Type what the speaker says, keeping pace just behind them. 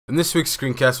In this week's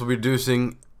screencast, we'll be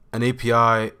introducing an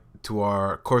API to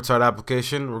our courtside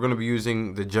application. We're going to be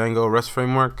using the Django REST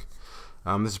framework.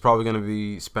 This is probably going to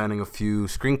be spanning a few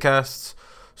screencasts.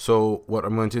 So what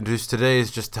I'm going to introduce today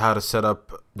is just how to set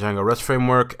up Django REST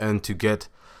framework and to get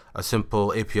a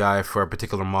simple API for a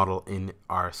particular model in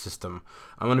our system.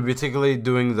 I'm going to be particularly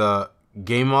doing the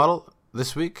game model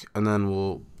this week, and then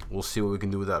we'll see what we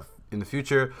can do with that in the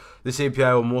future. This API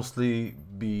will mostly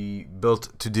be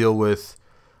built to deal with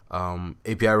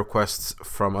API requests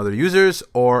from other users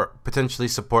or potentially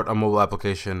support a mobile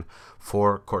application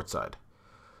for courtside.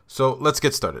 So let's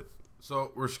get started.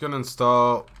 So we're just going to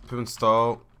install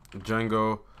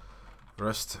Django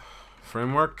REST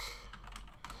framework.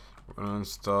 We're going to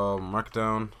install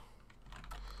Markdown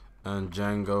and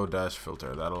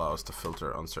Django-filter. That allows us to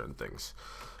filter on certain things.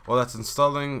 While that's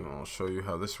installing, I'll show you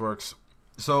how this works.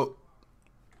 So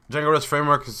Django REST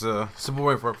framework is a simple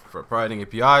way for providing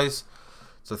APIs.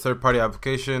 It's a third-party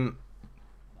application.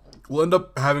 We'll end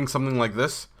up having something like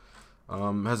this.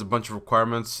 It has a bunch of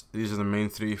requirements. These are the main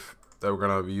three that we're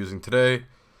going to be using today.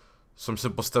 Some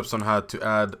simple steps on how to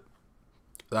add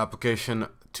the application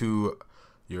to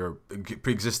your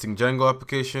pre-existing Django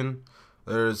application.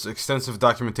 There's extensive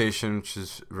documentation, which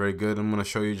is very good. I'm going to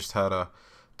show you just how to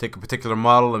take a particular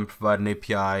model and provide an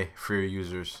API for your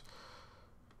users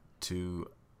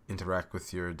to interact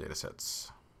with your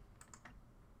datasets.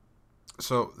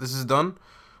 So this is done.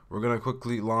 We're going to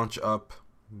quickly launch up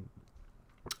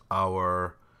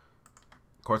our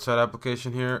courtside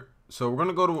application here. So we're going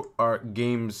to go to our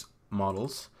games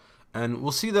models, and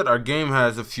we'll see that our game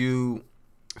has a few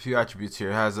attributes here.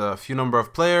 It has a few number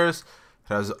of players,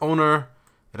 it has an owner,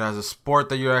 it has a sport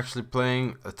that you're actually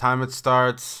playing, the time it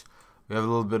starts, we have a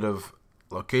little bit of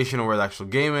location of where the actual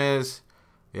game is,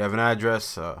 we have an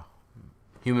address,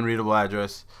 human readable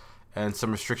address, and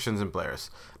some restrictions in players.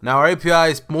 Now our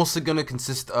API is mostly going to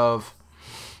consist of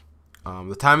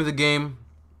the time of the game,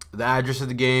 the address of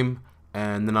the game,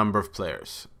 and the number of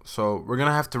players. So we're going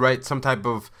to have to write some type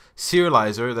of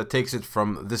serializer that takes it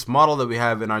from this model that we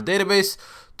have in our database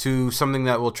to something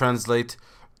that will translate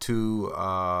to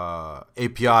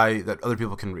API that other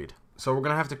people can read. So we're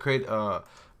going to have to create a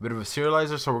bit of a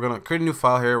serializer. So we're going to create a new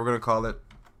file here. We're going to call it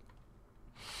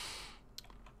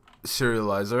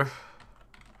serializer.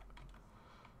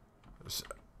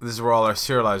 This is where all our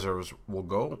serializers will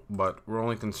go, but we're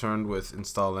only concerned with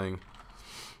installing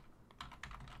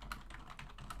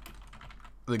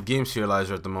the game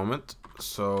serializer at the moment.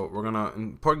 So we're gonna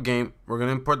import game. We're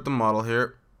gonna import the model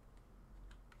here,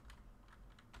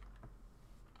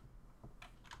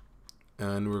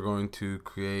 and we're going to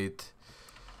create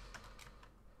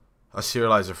a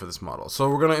serializer for this model. So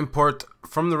we're gonna import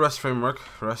from the REST framework.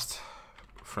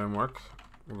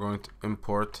 We're going to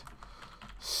import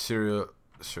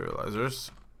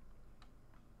serializers,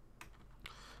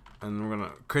 and we're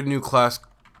gonna create a new class,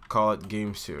 call it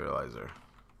game serializer.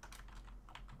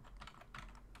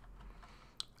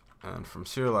 And from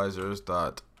serializers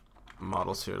dot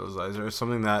model serializer is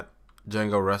something that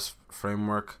Django REST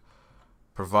framework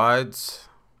provides,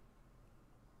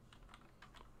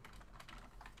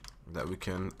 that we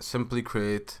can simply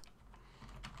create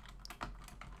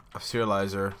a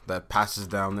serializer that passes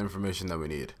down the information that we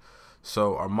need.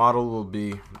 So our model will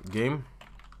be game,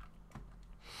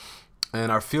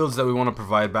 and our fields that we want to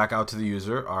provide back out to the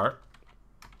user are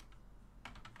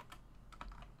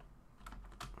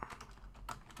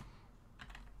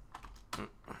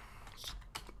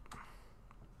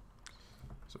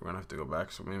we're gonna have to go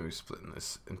back, so maybe splitting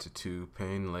this into two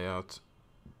pane layout,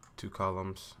 two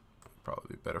columns,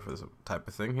 probably better for this type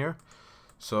of thing here.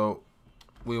 So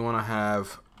we want to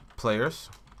have players,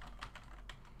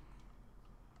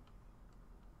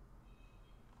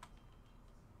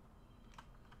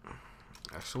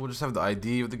 actually we'll just have the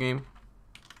ID of the game.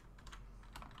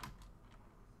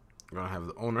 We're gonna have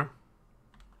the owner,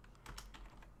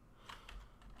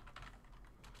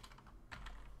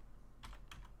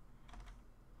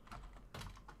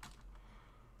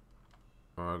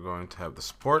 we're going to have the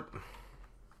sport,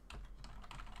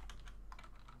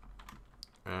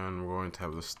 and we're going to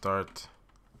have the start.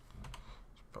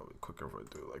 It's probably quicker if I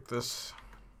do it like this.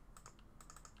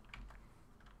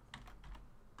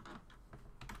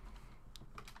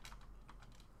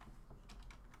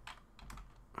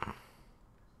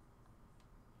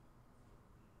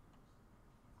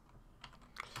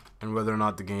 And whether or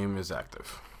not the game is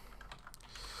active.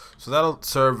 So that'll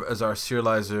serve as our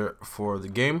serializer for the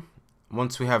game.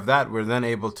 Once we have that, we're then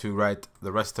able to write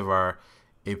the rest of our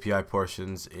API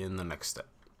portions in the next step.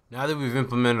 Now that we've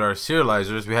implemented our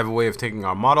serializers, we have a way of taking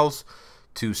our models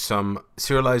to some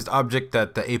serialized object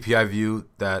that the API view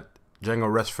that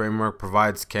Django REST framework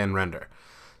provides can render.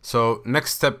 So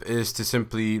next step is to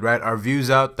simply write our views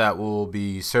out that will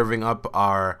be serving up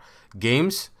our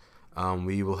games.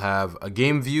 We will have a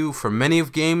game view for many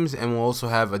of games, and we'll also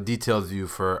have a detailed view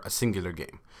for a singular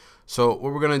game. So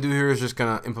what we're going to do here is just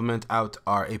going to implement out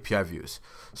our API views.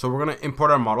 So we're going to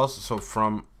import our models. So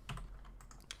from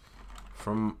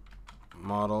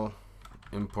model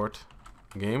import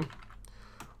game.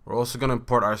 We're also going to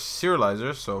import our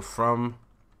serializers. So from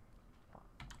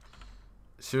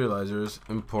serializers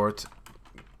import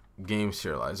game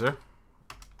serializer.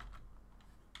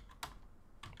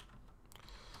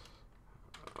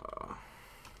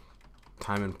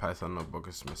 Time in Python notebook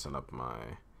is messing up my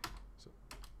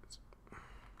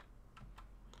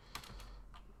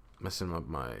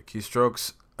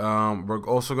keystrokes. We're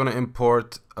also going to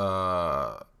import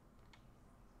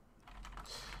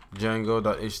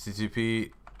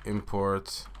Django.http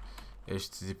import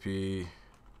http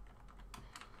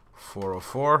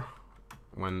 404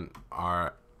 when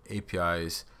our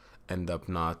APIs end up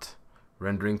not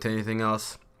rendering to anything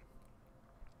else.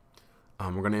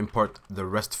 We're going to import the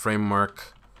REST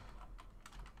framework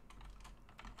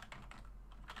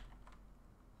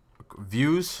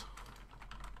views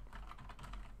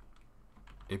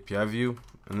API view,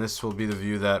 and this will be the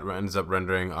view that ends up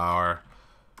rendering our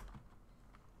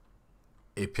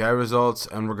API results.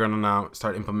 And we're going to now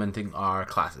start implementing our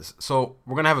classes. So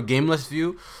we're going to have a game list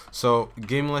view. So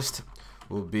game list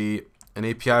will be an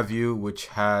API view which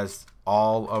has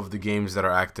all of the games that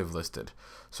are active listed.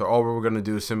 So all we're going to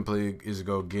do simply is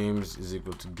go games is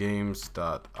equal to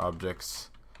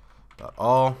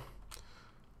games.objects.all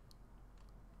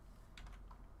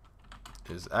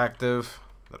is active,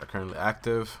 that are currently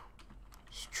active.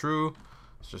 It's true.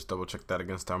 Let's just double check that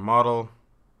against our model.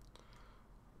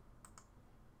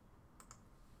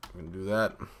 We're going to do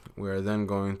that. We're then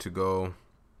going to go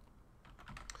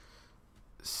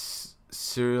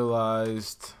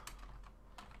serialized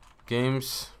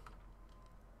games.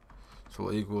 So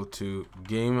we'll equal to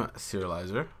game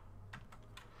serializer.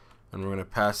 And we're going to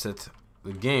pass it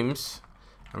the games.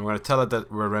 And we're going to tell it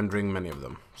that we're rendering many of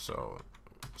them. So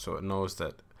it knows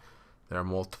that there are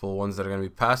multiple ones that are going to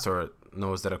be passed, or it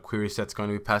knows that a query set's going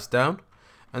to be passed down.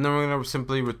 And then we're going to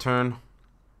simply return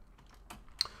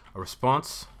a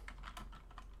response,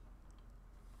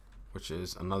 which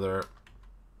is another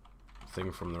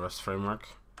thing from the REST framework.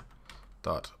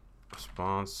 Dot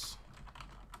response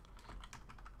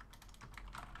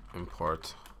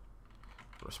import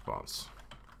response.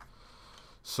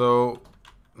 So,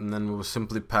 and then we'll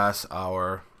simply pass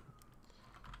our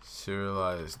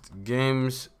serialized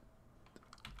games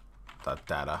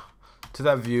data to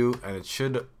that view, and it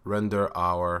should render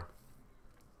our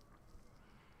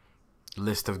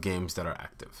list of games that are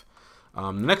active.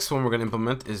 The next one we're going to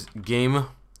implement is game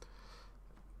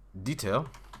detail,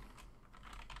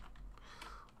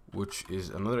 which is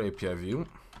another API view.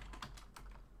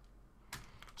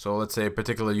 So let's say a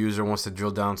particular user wants to drill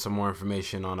down some more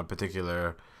information on a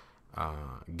particular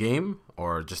game,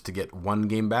 or just to get one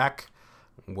game back.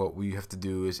 What we have to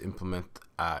do is implement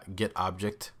a get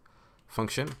object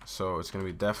function. So it's going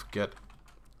to be def get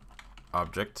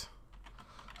object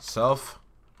self.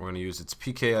 We're going to use its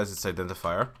PK as its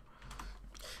identifier.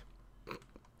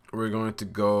 We're going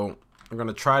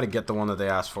to try to get the one that they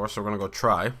asked for. So we're going to go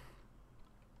try.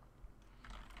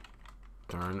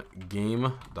 Turn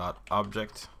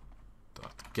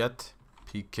game.object.get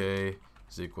PK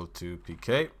is equal to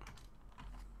PK.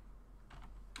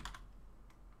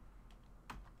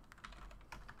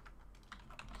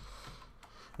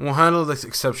 And we'll handle this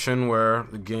exception where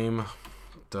the game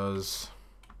does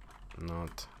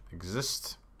not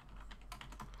exist,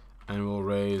 and we'll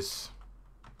raise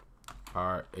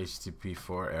our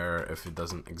HTTP4 error if it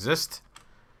doesn't exist.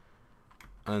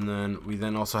 And then we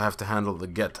also have to handle the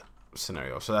get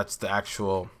scenario. So that's the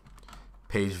actual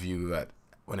page view that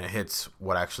when it hits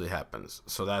what actually happens.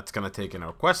 So that's going to take in a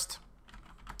request.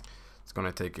 It's going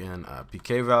to take in a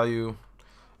PK value,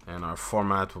 and our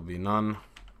format will be none.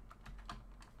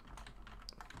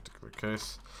 Particular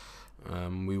case.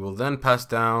 We will then pass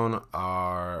down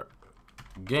our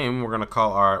game. We're going to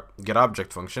call our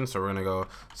getObject function. So we're going to go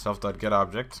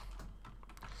self.getObject.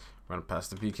 We're going to pass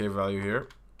the PK value here.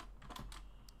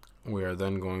 We are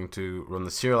then going to run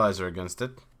the serializer against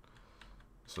it.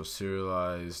 So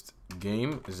serialized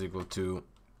game is equal to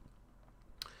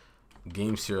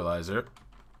game serializer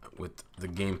with the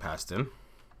game passed in.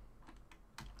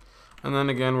 And then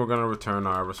again, we're going to return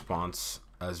our response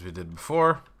as we did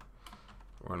before.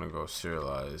 We're going to go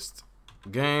serialized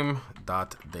game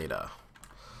dot data.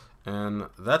 And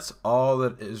that's all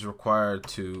that is required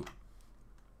to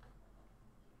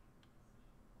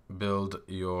build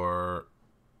your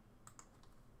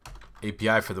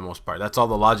API for the most part. That's all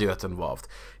the logic that's involved.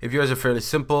 If yours are fairly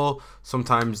simple,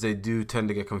 sometimes they do tend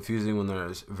to get confusing when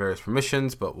there's various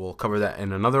permissions, but we'll cover that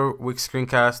in another week's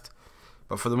screencast.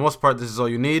 But for the most part, this is all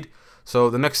you need. So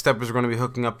the next step is we're going to be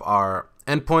hooking up our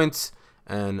endpoints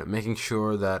and making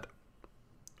sure that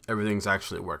everything's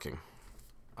actually working.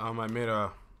 I made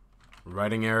a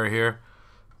writing error here.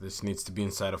 This needs to be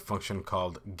inside a function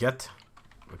called get,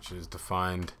 which is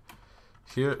defined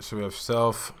here. So we have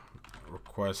self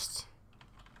request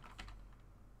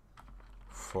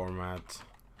format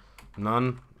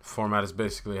none. Format is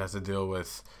basically has to deal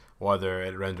with whether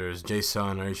it renders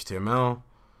JSON or HTML.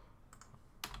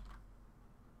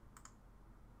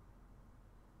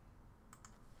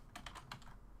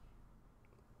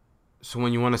 So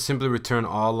when you want to simply return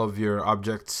all of your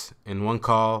objects in one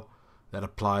call that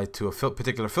apply to a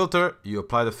particular filter, you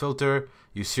apply the filter,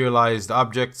 you serialize the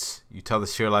objects, you tell the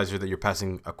serializer that you're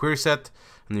passing a query set,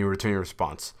 and then you return your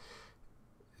response.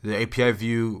 The API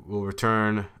view will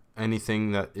return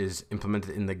anything that is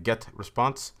implemented in the get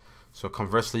response. So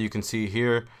conversely, you can see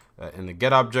here in the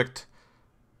get object,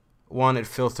 it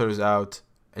filters out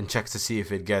and checks to see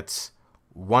if it gets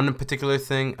one particular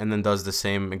thing and then does the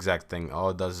same exact thing. All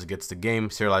it does is gets the game,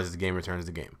 serializes the game, returns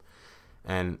the game.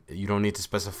 And you don't need to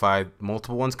specify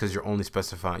multiple ones because you're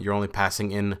only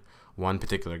passing in one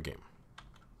particular game.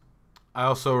 I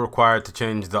also required to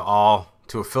change the all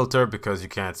to a filter because you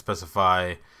can't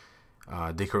specify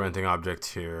decrementing object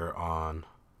here on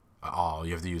all.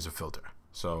 You have to use a filter.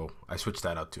 So I switched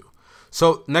that out too.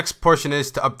 So next portion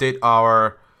is to update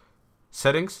our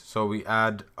settings. So we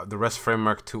add the REST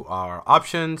framework to our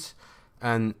options,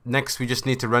 and next we just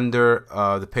need to render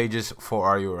the pages for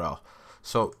our URL.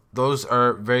 So those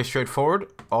are very straightforward.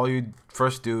 All you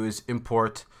first do is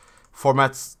import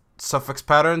format suffix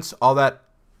patterns. All that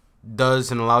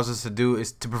does and allows us to do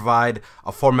is to provide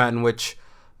a format in which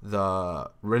the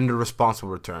render response will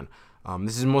return.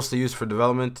 This is mostly used for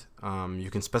development. You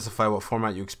can specify what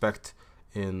format you expect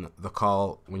in the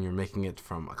call when you're making it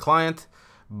from a client,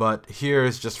 but here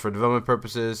is just for development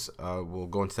purposes. We'll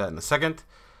go into that in a second.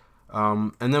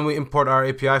 And then we import our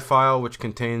API file, which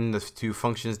contains the two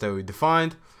functions that we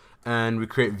defined, and we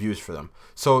create views for them.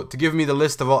 So to give me the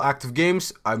list of all active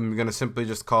games, I'm going to simply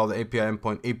just call the API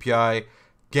endpoint API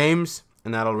games,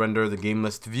 and that'll render the game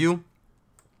list view.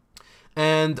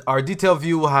 And our detail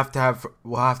view will have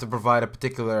to provide a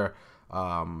particular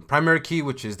primary key,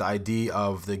 which is the ID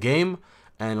of the game,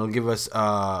 and it'll give us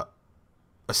a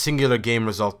singular game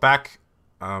result back.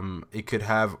 It could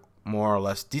have more or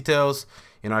less details.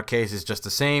 In our case, it's just the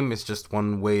same. It's just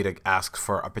one way to ask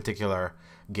for a particular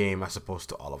game as opposed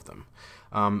to all of them.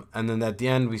 And then at the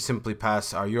end, we simply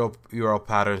pass our URL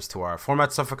patterns to our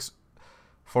format suffix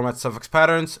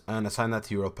patterns and assign that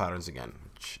to URL patterns again.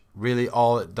 Which really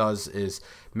all it does is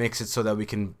makes it so that we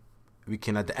can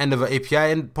at the end of an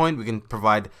API endpoint we can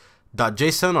provide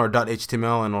 .json or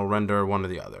 .html, and it'll render one or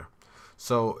the other.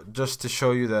 So just to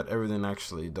show you that everything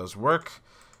actually does work,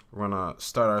 we're gonna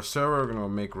start our server. We're gonna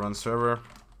make run server,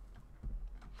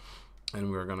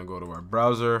 and we're gonna go to our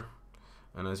browser.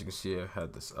 And as you can see, I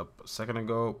had this up a second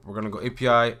ago. We're gonna go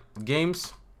API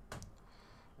games,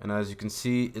 and as you can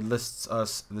see, it lists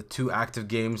us the two active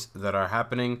games that are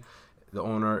happening. The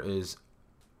owner is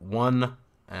 1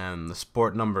 and the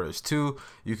sport number is 2.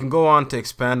 You can go on to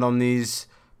expand on these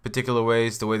particular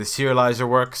ways. The way the serializer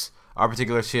works, our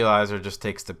particular serializer just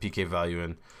takes the PK value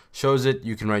and shows it.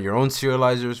 You can write your own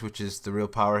serializers, which is the real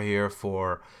power here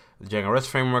for the Django REST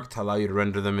framework, to allow you to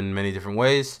render them in many different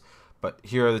ways. But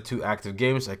here are the two active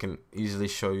games. I can easily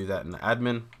show you that in the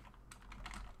admin.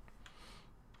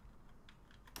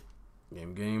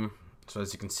 Game. So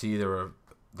as you can see, there were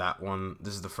that one.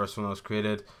 This is the first one that was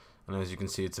created, and as you can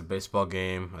see, it's a baseball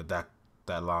game at that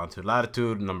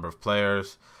latitude, number of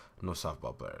players, no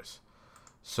softball players.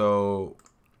 So,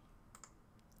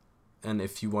 and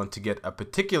if you want to get a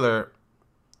particular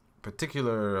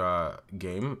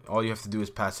game, all you have to do is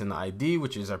pass in the ID,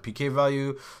 which is our PK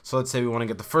value. So let's say we want to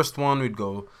get the first one, we'd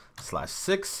go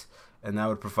 /6, and that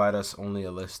would provide us only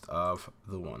a list of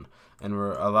the one, and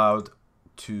we're allowed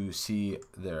to see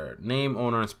their name,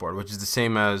 owner, and sport, which is the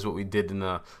same as what we did in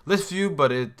the list view,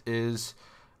 but it is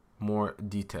more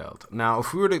detailed. Now,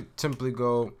 if we were to simply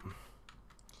go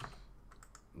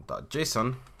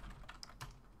 .json,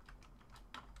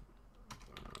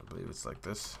 I believe it's like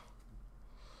this.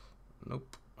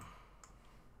 Nope.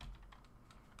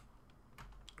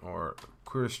 Or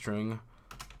query string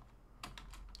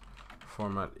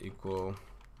format equal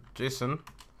JSON.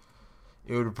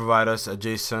 it would provide us a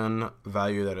JSON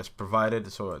value that is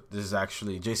provided. So this is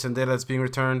actually JSON data that's being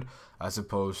returned as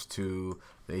opposed to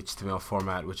the HTML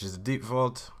format, which is the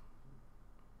default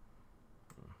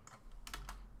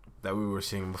that we were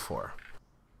seeing before.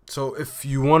 So if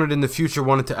you wanted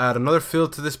to add another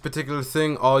field to this particular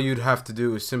thing, all you'd have to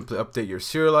do is simply update your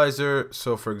serializer.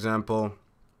 So for example,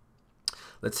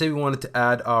 let's say we wanted to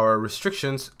add our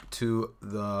restrictions to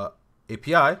the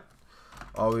API.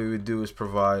 All we would do is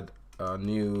provide a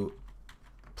new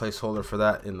placeholder for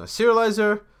that in the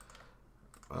serializer.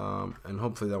 And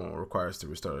hopefully that won't require us to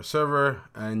restart our server.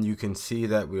 And you can see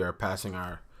that we are passing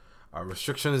our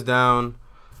restrictions down,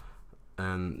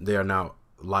 and they are now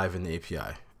live in the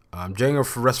API. Django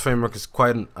for REST framework is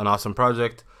quite an awesome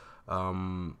project.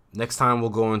 Next time we'll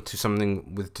go into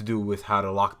something to do with how to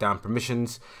lock down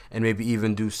permissions and maybe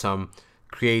even do some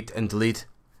create and delete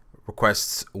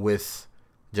requests with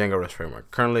Django REST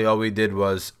framework. Currently all we did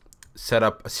was set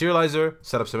up a serializer,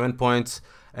 set up some endpoints,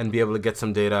 and be able to get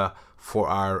some data for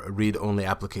our read-only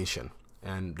application.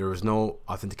 And there was no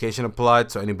authentication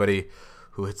applied, so anybody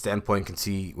who hits the endpoint can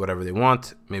see whatever they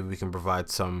want. Maybe we can provide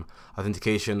some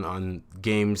authentication on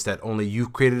games that only you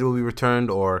created will be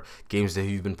returned, or games that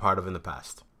you've been part of in the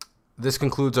past. This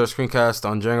concludes our screencast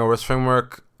on Django REST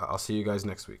framework. I'll see you guys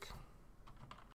next week.